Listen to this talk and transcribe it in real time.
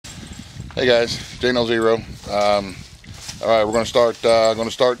Hey guys, jnull 0. All right, we're going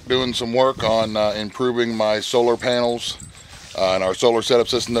to start doing some work on improving my solar panels and our solar setup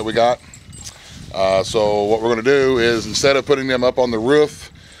system that we got. So what we're going to do is, instead of putting them up on the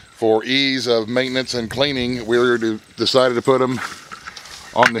roof for ease of maintenance and cleaning, we decided to put them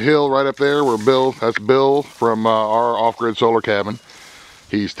on the hill right up there where that's Bill from our off-grid solar cabin.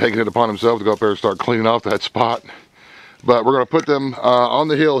 He's taken it upon himself to go up there and start cleaning off that spot. But we're going to put them on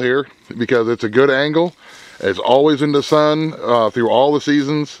the hill here because it's a good angle. It's always in the sun through all the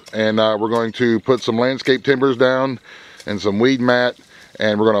seasons. And we're going to put some landscape timbers down and some weed mat.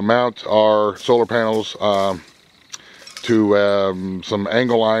 And we're going to mount our solar panels to some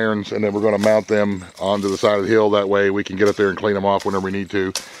angle irons. And then we're going to mount them onto the side of the hill. That way we can get up there and clean them off whenever we need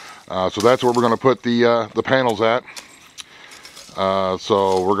to. So that's where we're going to put the panels at.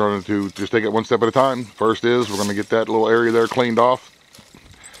 So we're going to just take it one step at a time. First is we're going to get that little area there cleaned off,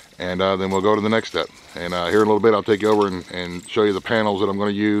 and then we'll go to the next step. And here in a little bit I'll take you over and show you the panels that I'm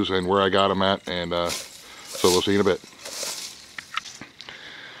going to use and where I got them at, and so we'll see you in a bit.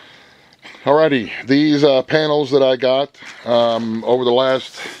 Alrighty, these panels that I got over the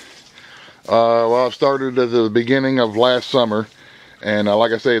last, well, I've started at the beginning of last summer. And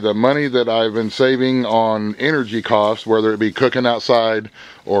like I say, the money that I've been saving on energy costs, whether it be cooking outside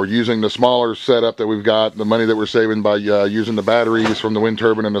or using the smaller setup that we've got, the money that we're saving by using the batteries from the wind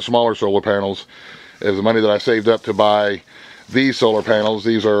turbine and the smaller solar panels, is the money that I saved up to buy these solar panels.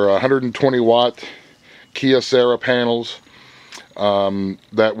 These are 120 watt Kyocera panels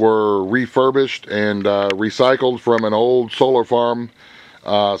that were refurbished and recycled from an old solar farm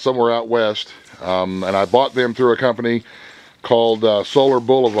somewhere out west. And I bought them through a company called Solar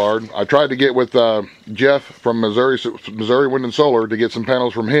Boulevard. I tried to get with Jeff from Missouri Wind and Solar to get some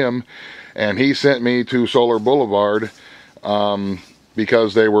panels from him, and he sent me to Solar Boulevard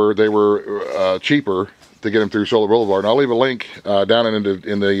because they were cheaper to get them through Solar Boulevard. And I'll leave a link down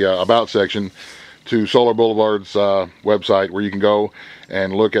in the about section to Solar Boulevard's website, where you can go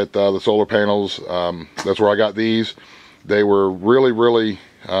and look at the solar panels. That's where I got these. They were really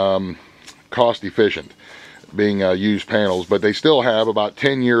cost efficient, being used panels, but they still have about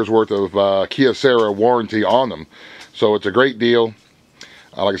 10 years worth of Kyocera warranty on them, so it's a great deal.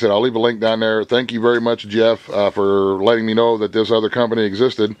 Like I said, I'll leave a link down there. Thank you very much, Jeff, for letting me know that this other company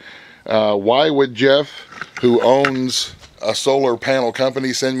existed. Why would Jeff, who owns a solar panel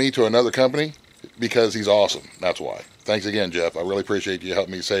company, send me to another company? Because he's awesome. That's why. Thanks again, Jeff. I really appreciate you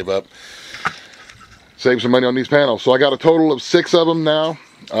helping me save some money on these panels. So I got a total of 6 of them now.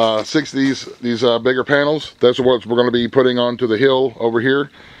 6 of these bigger panels. That's what we're going to be putting onto the hill over here.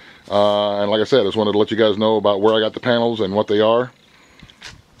 And like I said, I just wanted to let you guys know about where I got the panels and what they are.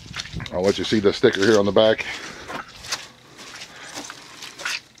 I'll let you see the sticker here on the back.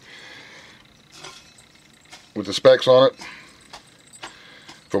 With the specs on it.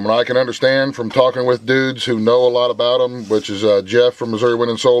 From what I can understand from talking with dudes who know a lot about them, which is Jeff from Missouri Wind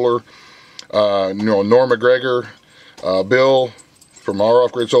and Solar, Norm McGregor, Bill from our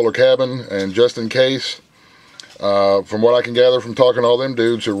off-grid solar cabin, and just in case, from what I can gather from talking to all them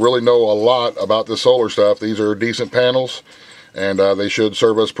dudes who really know a lot about this solar stuff, these are decent panels, and they should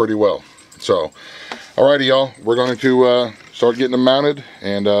serve us pretty well. So, alrighty y'all, we're going to start getting them mounted,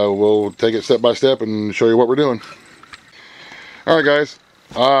 and we'll take it step by step and show you what we're doing. Alright guys,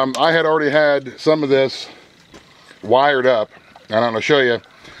 I had already had some of this wired up, and I'm going to show you.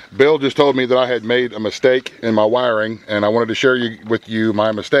 Bill just told me that I had made a mistake in my wiring, and I wanted to share with you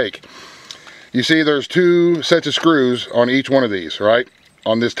my mistake. You see, there's 2 sets of screws on each one of these, right?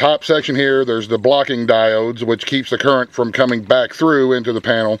 On this top section here, there's the blocking diodes, which keeps the current from coming back through into the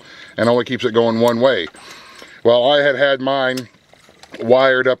panel and only keeps it going one way. Well, I had mine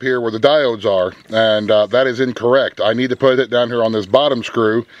wired up here where the diodes are, and that is incorrect. I need to put it down here on this bottom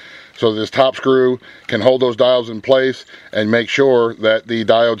screw, so this top screw can hold those diodes in place and make sure that the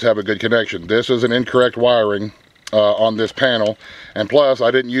diodes have a good connection. This is an incorrect wiring on this panel, and plus I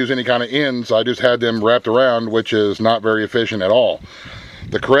didn't use any kind of ends. I just had them wrapped around, which is not very efficient at all.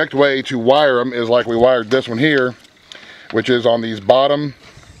 The correct way to wire them is like we wired this one here, which is on these bottom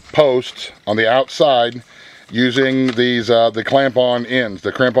posts on the outside, using these the clamp-on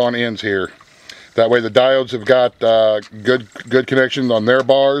ends here. That way the diodes have got good connections on their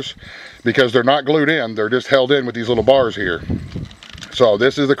bars, because they're not glued in, they're just held in with these little bars here. So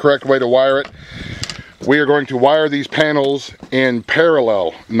this is the correct way to wire it. We are going to wire these panels in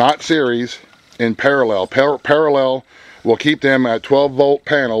parallel, not series, in parallel. Parallel will keep them at 12 volt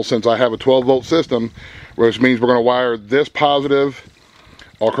panels, since I have a 12 volt system, which means we're going to wire this positive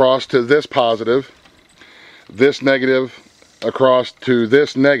across to this positive, this negative across to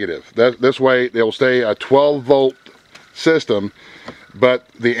this negative. This way they'll stay a 12 volt system, but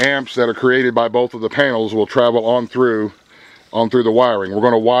the amps that are created by both of the panels will travel on through the wiring. We're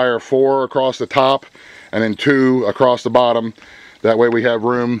going to wire 4 across the top and then 2 across the bottom. That way we have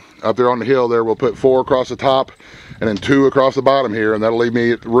room up there on the hill there. We'll put 4 across the top and then 2 across the bottom here, and that'll leave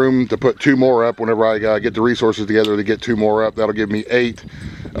me room to put 2 more up whenever I get the resources together to get 2 more up. That'll give me 8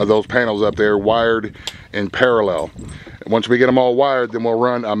 of those panels up there wired in parallel. And once we get them all wired, then we'll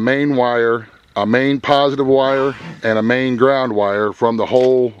run a main wire, a main positive wire, and a main ground wire from the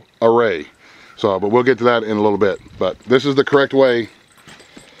whole array. So, but we'll get to that in a little bit. But this is the correct way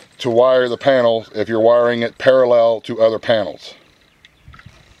to wire the panel if you're wiring it parallel to other panels.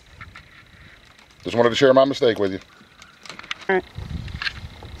 Just wanted to share my mistake with you.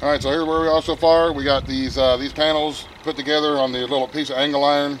 Alright, so here's where we are so far. We got these panels put together on the little piece of angle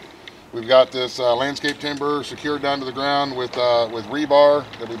iron. We've got this landscape timber secured down to the ground with rebar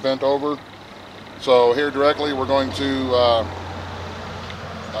that we bent over. So here directly we're going to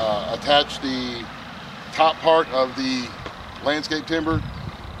attach the top part of the landscape timber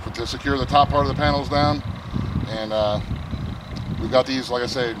to secure the top part of the panels down. And we've got these, like I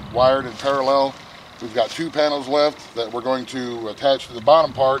said, wired in parallel. We've got 2 panels left that we're going to attach to the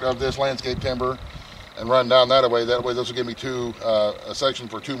bottom part of this landscape timber and run down that way. That way this will give me a section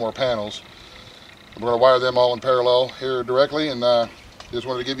for 2 more panels. We're going to wire them all in parallel here directly, and just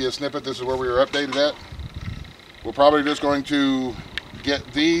wanted to give you a snippet. This is where we were updated at. We're probably just going to get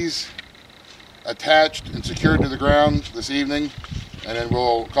these attached and secured to the ground this evening, and then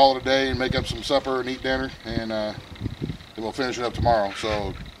we'll call it a day and make up some supper and eat dinner, and then we'll finish it up tomorrow.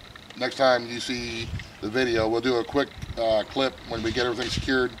 So next time you see the video, we'll do a quick clip when we get everything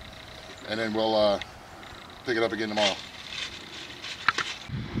secured, and then we'll pick it up again tomorrow.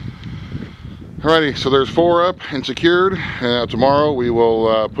 Alrighty, so there's 4 up and secured. Tomorrow we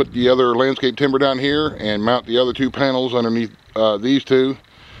will put the other landscape timber down here and mount the other 2 panels underneath these 2,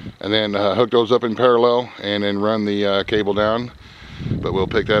 and then hook those up in parallel and then run the cable down. But we'll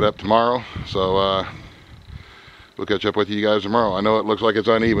pick that up tomorrow. So we'll catch up with you guys tomorrow. I know it looks like it's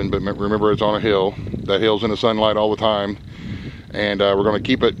uneven, but remember it's on a hill. That hill's in the sunlight all the time, and we're going to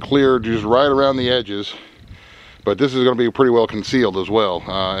keep it clear just right around the edges. But this is going to be pretty well concealed as well.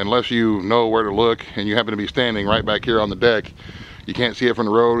 Unless you know where to look and you happen to be standing right back here on the deck, you can't see it from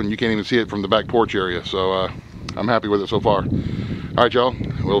the road, and you can't even see it from the back porch area. So I'm happy with it so far. All right, y'all,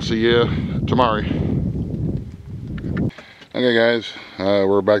 we'll see you tomorrow. Okay guys,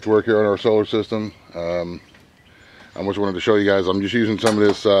 we're back to work here on our solar system. I just wanted to show you guys, I'm just using some of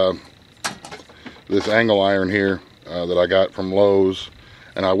this angle iron here that I got from Lowe's.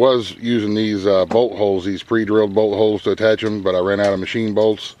 And I was using these bolt holes, these pre-drilled bolt holes to attach them, but I ran out of machine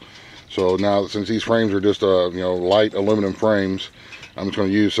bolts. So now, since these frames are just light aluminum frames, I'm just going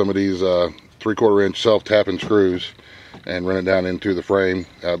to use some of these 3/4 inch self-tapping screws and run it down into the frame.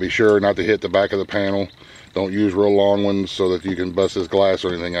 Be sure not to hit the back of the panel. Don't use real long ones so that you can bust this glass or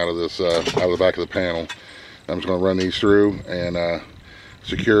anything out of this out of the back of the panel. I'm just going to run these through and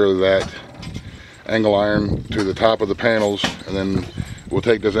secure that angle iron to the top of the panels, and then we'll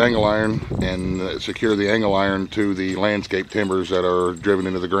take this angle iron and secure the angle iron to the landscape timbers that are driven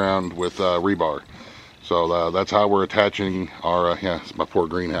into the ground with rebar. So that's how we're attaching our, my poor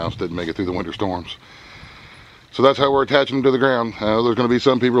greenhouse didn't make it through the winter storms. So that's how we're attaching them to the ground. There's going to be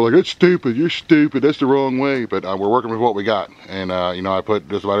some people who are like, it's stupid, you're stupid, that's the wrong way. But we're working with what we got. And I put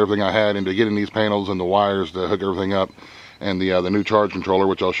just about everything I had into getting these panels and the wires to hook everything up, and the new charge controller,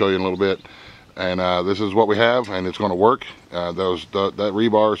 which I'll show you in a little bit. And this is what we have, and it's going to work. That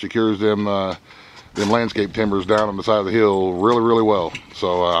rebar secures them landscape timbers down on the side of the hill really, really well.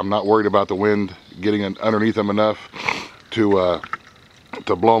 So I'm not worried about the wind getting underneath them enough to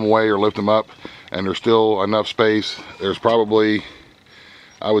blow them away or lift them up. And there's still enough space. There's probably,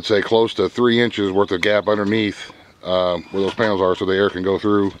 I would say, close to 3 inches worth of gap underneath where those panels are, so the air can go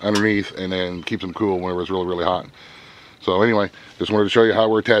through underneath and then keeps them cool whenever it's really, really hot. So anyway, just wanted to show you how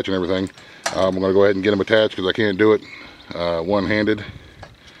we're attaching everything. I'm going to go ahead and get them attached because I can't do it one-handed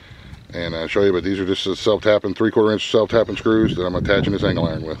and show you, but these are just self-tapping, 3/4 inch self-tapping screws that I'm attaching this angle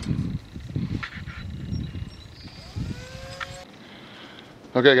iron with.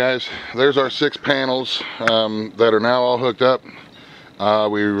 Okay guys, there's our 6 panels that are now all hooked up.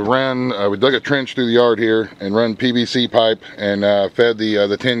 We dug a trench through the yard here and run PVC pipe and fed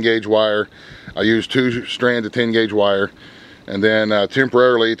the 10 gauge wire. I used 2 strands of 10 gauge wire, and then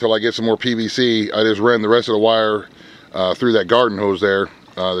temporarily till I get some more PVC, I just ran the rest of the wire through that garden hose there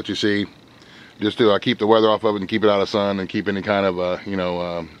that you see, just to keep the weather off of it and keep it out of sun and keep any kind of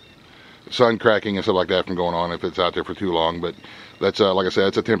sun cracking and stuff like that from going on if it's out there for too long. But that's like I said,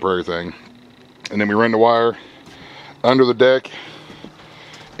 it's a temporary thing. And then we run the wire under the deck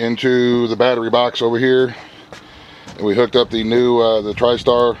into the battery box over here, and we hooked up the new the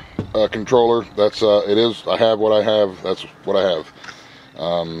TriStar controller. That's it is. I have what I have. That's what I have.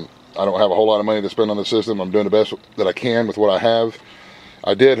 I don't have a whole lot of money to spend on the system. I'm doing the best that I can with what I have.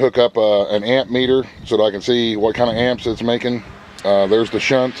 I did hook up an amp meter so that I can see what kind of amps it's making. There's the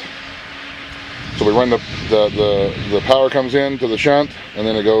shunt. So we run the power comes in to the shunt, and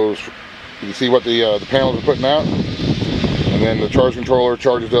then it goes. You can see what the panels are putting out, and then the charge controller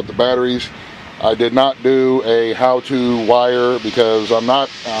charges up the batteries. I did not do a how-to wire because I'm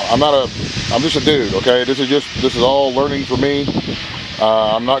just a dude. Okay, this is all learning for me.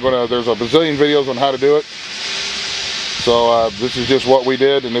 I'm not gonna. There's a bazillion videos on how to do it. So this is just what we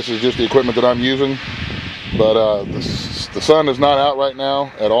did, and this is just the equipment that I'm using. But the sun is not out right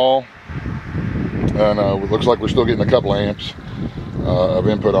now at all, and it looks like we're still getting a couple amps of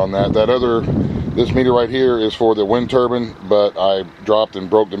input on that. This meter right here is for the wind turbine, but I dropped and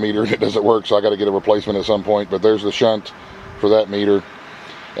broke the meter and it doesn't work, so I got to get a replacement at some point. But there's the shunt for that meter.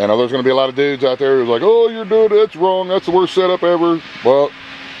 And there's going to be a lot of dudes out there who's like, oh, you're doing it, that's wrong, that's the worst setup ever. Well,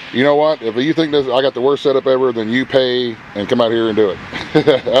 you know what? If you think I got the worst setup ever, then you pay and come out here and do it.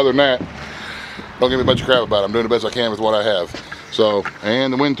 Other than that, don't give me a bunch of crap about it. I'm doing the best I can with what I have. So,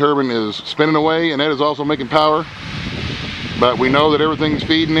 and the wind turbine is spinning away, and that is also making power. But we know that everything's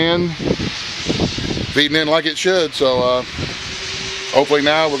feeding in like it should. So hopefully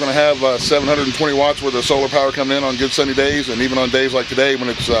now we're going to have 720 watts worth of solar power coming in on good sunny days, and even on days like today when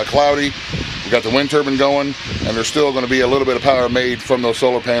it's cloudy, we got the wind turbine going, and there's still going to be a little bit of power made from those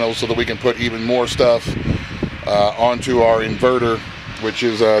solar panels so that we can put even more stuff onto our inverter, which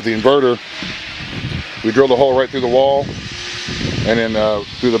is the inverter. We drilled a hole right through the wall, and then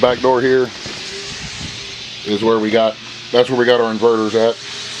through the back door here is where that's where we got our inverters at.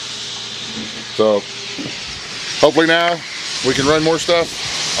 So hopefully now we can run more stuff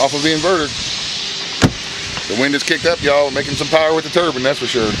off of the inverter. The wind is kicked up, y'all. Making some power with the turbine, that's for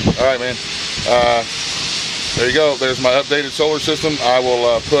sure. All right, man. There you go. There's my updated solar system. I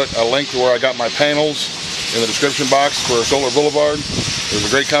will put a link to where I got my panels in the description box for Solar Boulevard. It was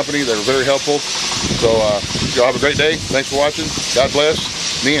a great company. They were very helpful. So y'all have a great day. Thanks for watching. God bless.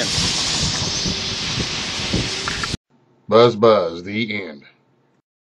 The end. Buzz, buzz. The end.